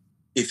 So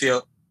if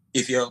you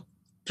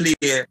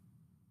play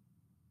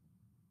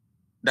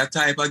that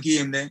type of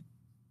game, then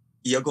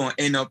you're gonna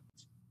end up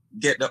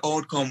get the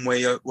outcome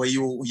where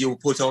you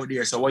put out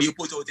there. So what you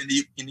put out in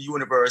the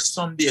universe,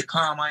 someday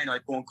karma,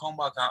 it's gonna come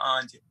back and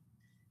haunt you.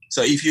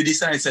 So if you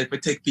decide to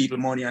take people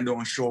money and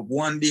don't show up,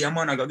 one day a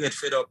man gonna get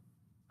fed up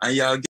and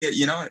you'll get,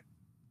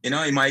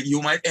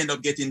 you might end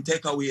up getting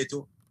takeaway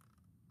too.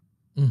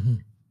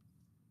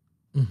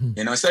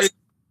 So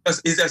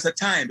it's just a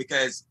time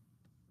because,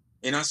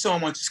 so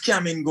much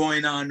scamming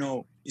going on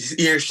now.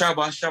 Here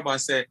Shabba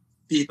said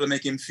people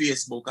making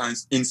Facebook and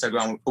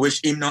Instagram,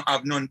 which him not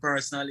have none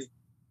personally.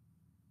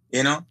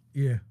 Yeah.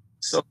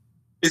 So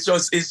it's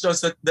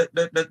just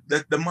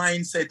the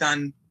mindset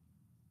and,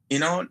 you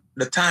know,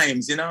 the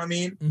times, you know what I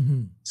mean?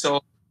 Mm-hmm.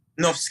 So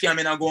enough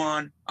scamming I go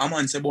on. A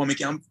man say, boy, I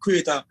can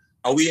create a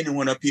we ain't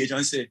on a page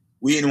and say,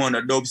 we ain't on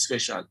a dub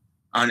special.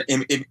 And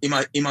him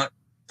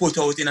put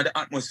out in the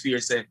atmosphere,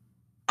 say,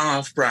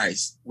 half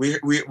price.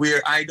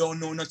 Where I don't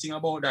know nothing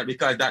about that,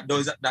 because that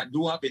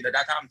do happen, that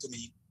happened to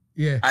me.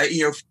 Yeah. I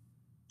hear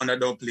on a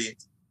dub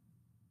plate.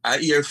 I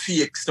hear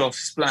fake stuff,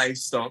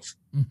 splice stuff,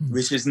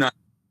 which is not,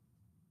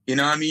 you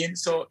know what I mean?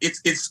 So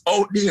it's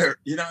out there,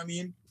 you know what I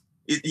mean?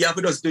 You have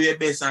to just do your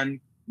best and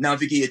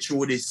navigate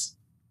through this,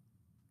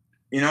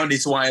 you know,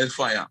 this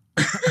wildfire.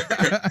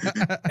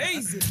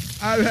 Easy.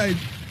 All right.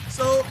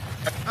 So,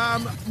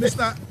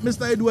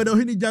 Mr. Edward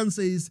Ohinijan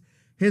says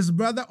his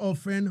brother or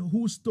friend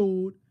who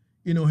stole,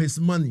 you know, his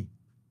money.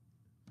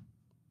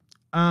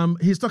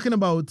 He's talking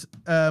about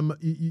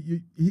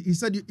he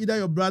said either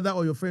your brother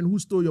or your friend who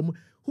stole your money.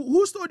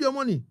 Who stole your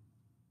money?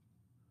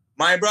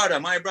 My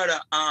brother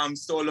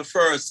stole the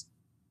first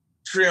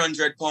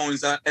 300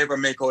 pounds I ever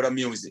make out of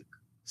music.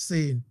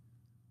 Saying,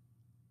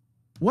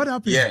 what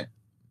happened? Yeah.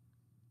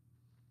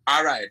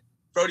 All right.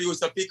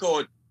 Producer pick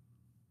out,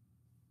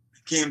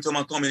 came to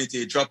my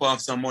community, drop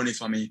off some money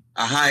for me.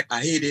 I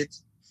hid it.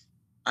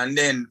 And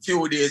then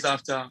few days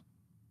after,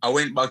 I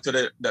went back to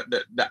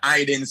the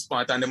hiding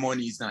spot and the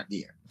money is not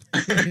there.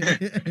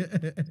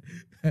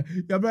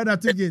 Your brother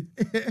took it.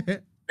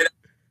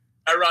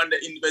 I ran the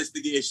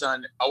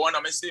investigation. I one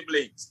of my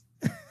siblings.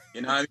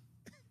 You know what I mean?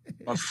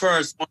 My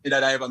first money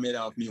that I ever made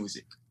out of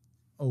music.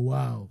 Oh,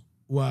 wow.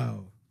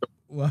 Wow.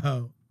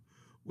 Wow.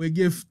 We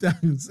give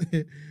thanks.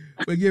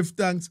 We give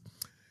thanks.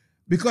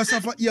 Because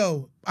of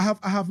I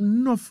have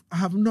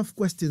enough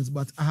questions,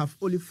 but I have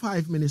only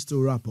 5 minutes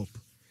to wrap up.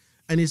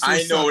 And it's so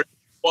I know sad.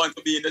 Want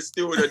to be in the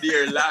studio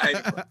there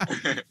live.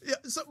 Yeah,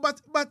 so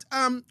but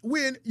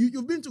Wayne,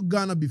 you've been to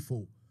Ghana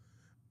before.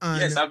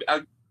 And yes,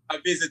 I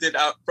visited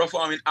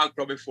performing in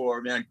Accra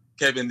before, me and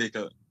Kevin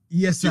Nickel.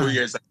 Yes, 2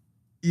 years ago.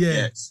 Yeah.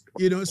 Yes.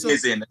 You know, so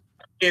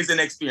amazing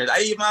experience.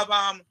 I even have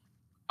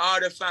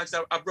artifacts.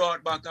 I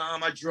brought back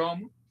a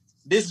drum.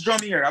 This drum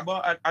here, I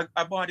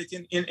bought it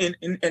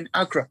in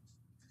Accra.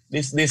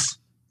 This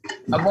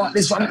I bought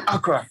this from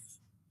Accra.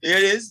 Here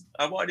it is.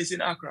 I bought this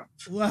in Accra.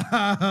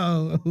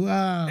 Wow.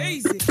 Wow.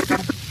 Easy.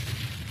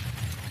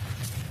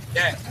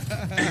 Yeah.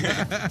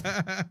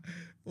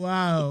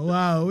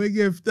 Wow. We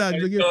give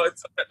thanks.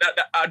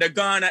 The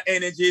Ghana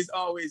energy is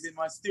always in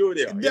my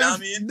studio. You know what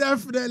I mean?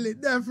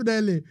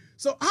 Definitely.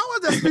 So how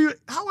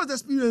was the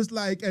experience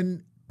like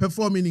and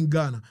performing in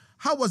Ghana?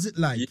 How was it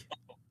like? Yeah.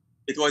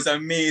 It was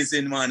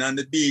amazing, man. On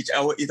the beach,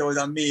 it was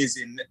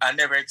amazing. I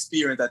never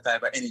experienced that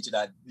type of energy.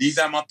 That these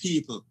are my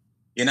people.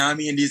 You know what I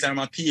mean? These are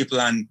my people.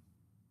 And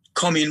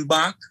coming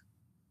back,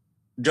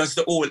 just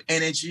the old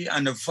energy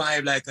and the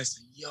vibe, like I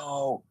said,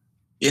 yo,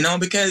 you know,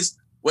 because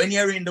when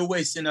you're in the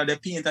West, you know, they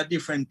paint a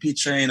different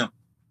picture, you know.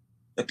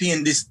 They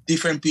paint this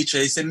different picture.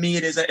 It's a me,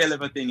 there's a hell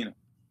of a thing, you know.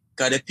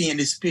 Because they paint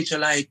this picture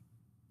like,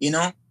 you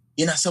know,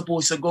 you're not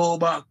supposed to go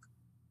back.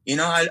 You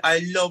know,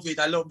 I love it.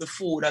 I love the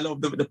food. I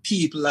love the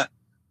people.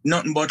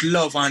 Nothing but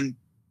love. And,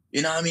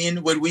 you know what I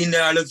mean? When we in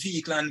there, the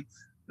vehicle and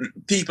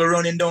people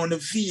running down the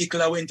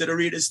vehicle, I went to the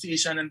radio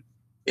station and,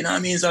 you know what I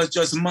mean? So it's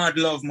just mad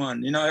love,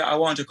 man. You know, I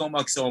want to come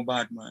back so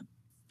bad, man.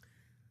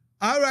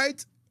 All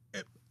right.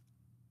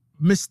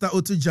 Mr.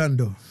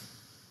 Otujando.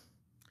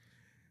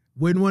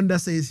 When Wonder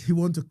says he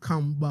want to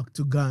come back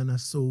to Ghana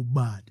so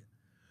bad.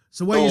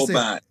 So what you say?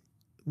 Bad.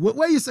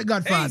 What you say,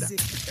 Godfather?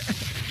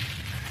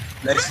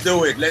 Let's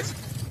do it. Let's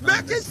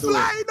make it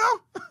fly, no?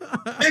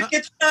 Make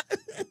it fly.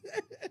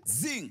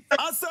 Zing.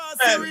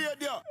 Asaase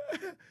Radio.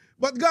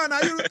 But Ghana,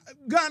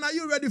 are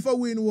you ready for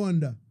Wayne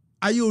Wonder?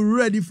 Are you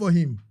ready for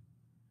him?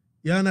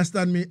 You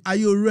understand me? Are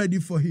you ready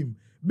for him?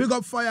 Big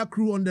up Fire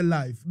Crew on the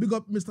live. Big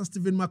up Mr.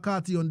 Stephen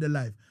McCarthy on the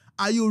live.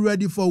 Are you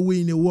ready for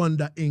Wayne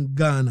Wonder in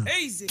Ghana?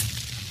 Easy.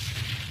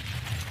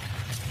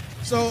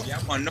 So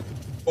yeah, man. No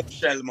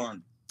shell,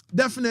 man.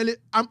 Definitely.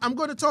 I'm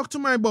going to talk to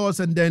my boss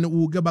and then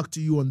we'll get back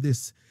to you on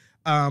this,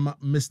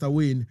 Mr.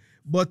 Wayne.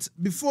 But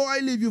before I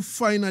leave you,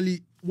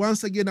 finally,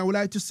 once again, I would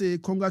like to say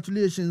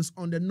congratulations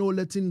on the No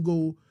Letting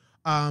Go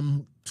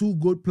 2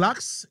 gold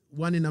plaques,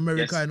 one in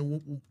America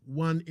and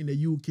one in the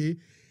UK.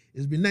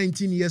 It's been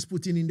 19 years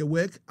putting in the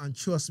work, and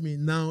trust me,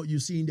 now you're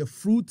seeing the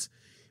fruit,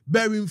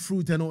 bearing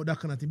fruit and all that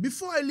kind of thing.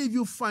 Before I leave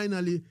you,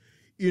 finally,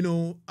 you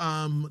know,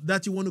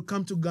 that you want to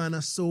come to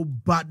Ghana so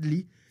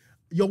badly,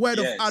 your word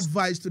of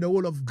advice to the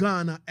whole of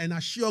Ghana and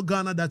assure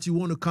Ghana that you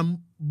want to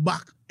come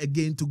back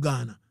again to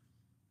Ghana.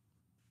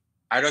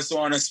 I just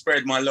want to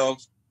spread my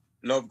love.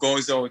 Love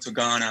goes out to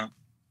Ghana.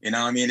 You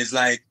know what I mean? It's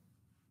like,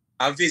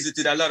 I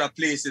visited a lot of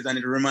places and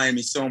it reminds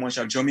me so much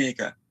of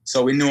Jamaica.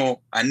 So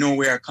I know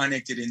we are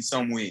connected in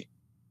some way.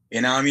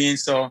 You know what I mean?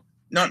 So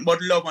nothing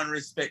but love and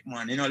respect,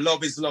 man. You know,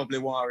 love is lovely,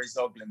 war is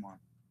ugly, man.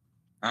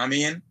 I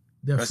mean?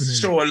 Definitely.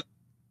 Just show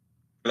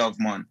love,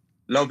 man.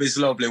 Love is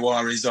lovely,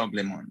 war is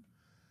ugly, man.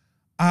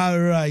 All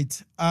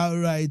right.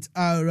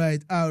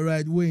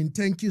 Wayne,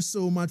 thank you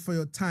so much for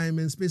your time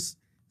and space.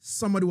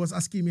 somebody was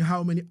asking me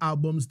how many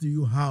albums do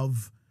you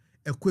have?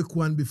 A quick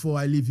one before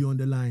I leave you on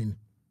the line.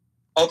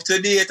 Up to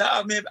date, I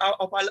have maybe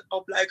up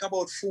like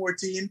about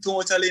 14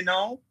 totally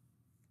now.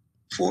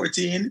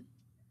 14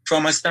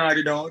 from I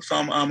started out.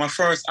 From my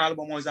first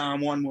album was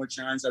One More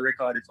Chance. I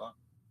recorded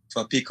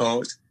for Pick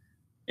Out,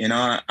 you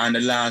know, and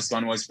the last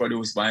one was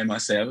produced by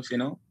myself, you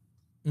know.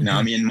 You know,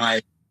 I mean,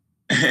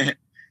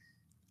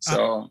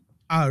 so.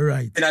 All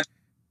right.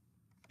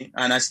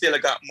 And I still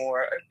got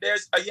more.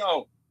 There's a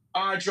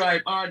our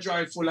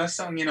drive full of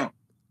song, you know.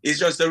 It's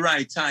just the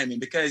right timing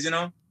because, you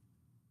know,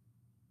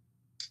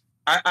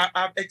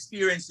 I've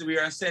experienced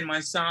where I send my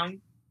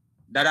song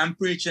that I'm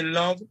preaching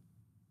love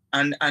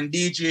and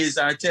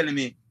DJs are telling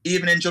me,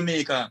 even in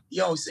Jamaica,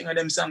 sing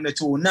them song they're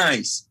too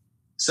nice.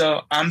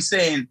 So I'm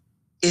saying,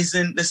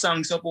 isn't the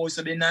song supposed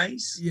to be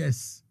nice?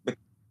 Yes.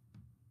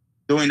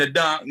 Doing the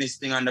darkness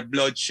thing and the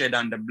bloodshed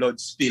and the blood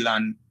spill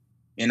and,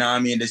 you know what I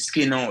mean, the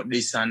skin out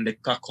this and the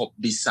cock up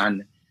this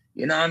and,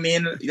 you know what I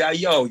mean?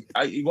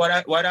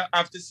 What I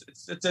have to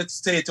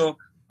say to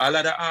a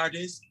lot of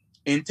artists,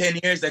 in 10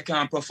 years, they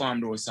can't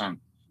perform those songs.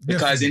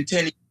 Because in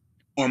 10 years,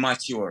 more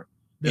mature.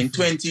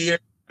 Definitely. In 20 years,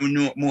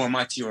 more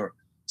mature.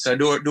 So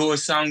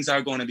those songs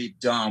are going to be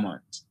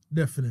dormant.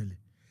 Definitely.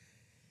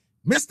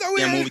 Mr.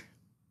 Will.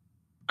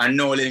 And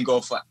no letting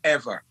go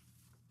forever.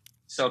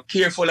 So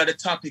careful of the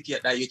topic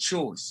yet that you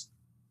choose.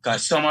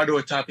 Because some of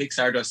those topics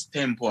are just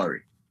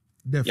temporary.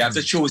 Definitely. You have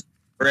to choose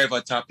forever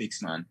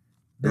topics, man.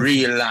 Definitely.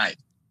 Real life,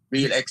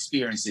 real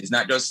experiences,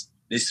 not just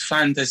this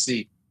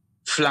fantasy,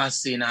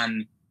 flossing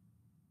and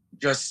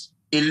just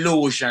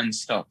illusion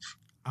stuff.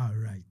 All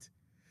right.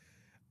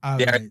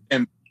 They are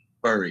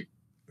temporary.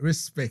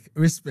 Respect.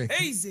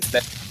 Easy.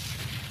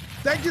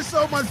 Thank you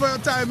so much for your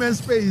time and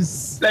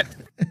space.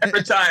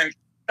 Every time.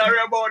 Sorry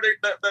about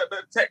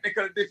the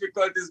technical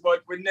difficulties,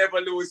 but we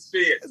never lose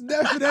faith.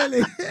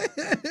 Definitely.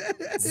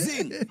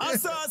 Zing.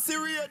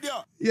 Asaase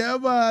Radio. Yeah,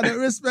 man.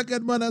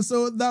 Respected man.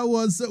 So that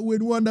was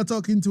with Wonder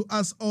talking to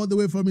us all the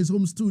way from his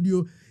home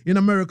studio in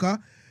America.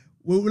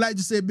 We would like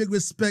to say big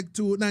respect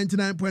to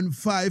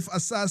 99.5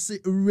 Asaase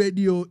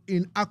Radio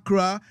in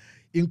Accra,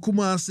 in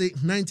Kumasi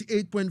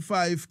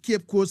 98.5,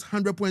 Cape Coast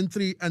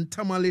 100.3, and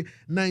Tamale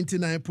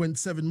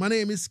 99.7. My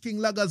name is King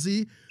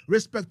Lagazee.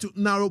 Respect to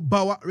Naro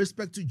Bauer,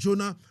 respect to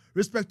Jonah,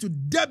 respect to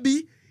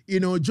Debbie, you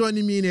know,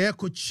 joining me in the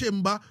echo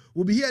chamber.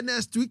 We'll be here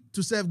next week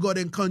to serve God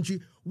and country.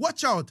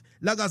 Watch out,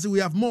 Lagazee, we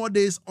have more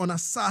days on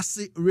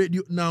Asaase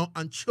Radio now,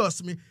 and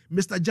trust me,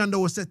 Mr.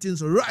 Janda was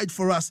settings right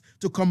for us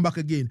to come back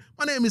again.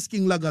 My name is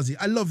King Lagazee.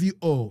 I love you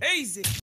all. Easy.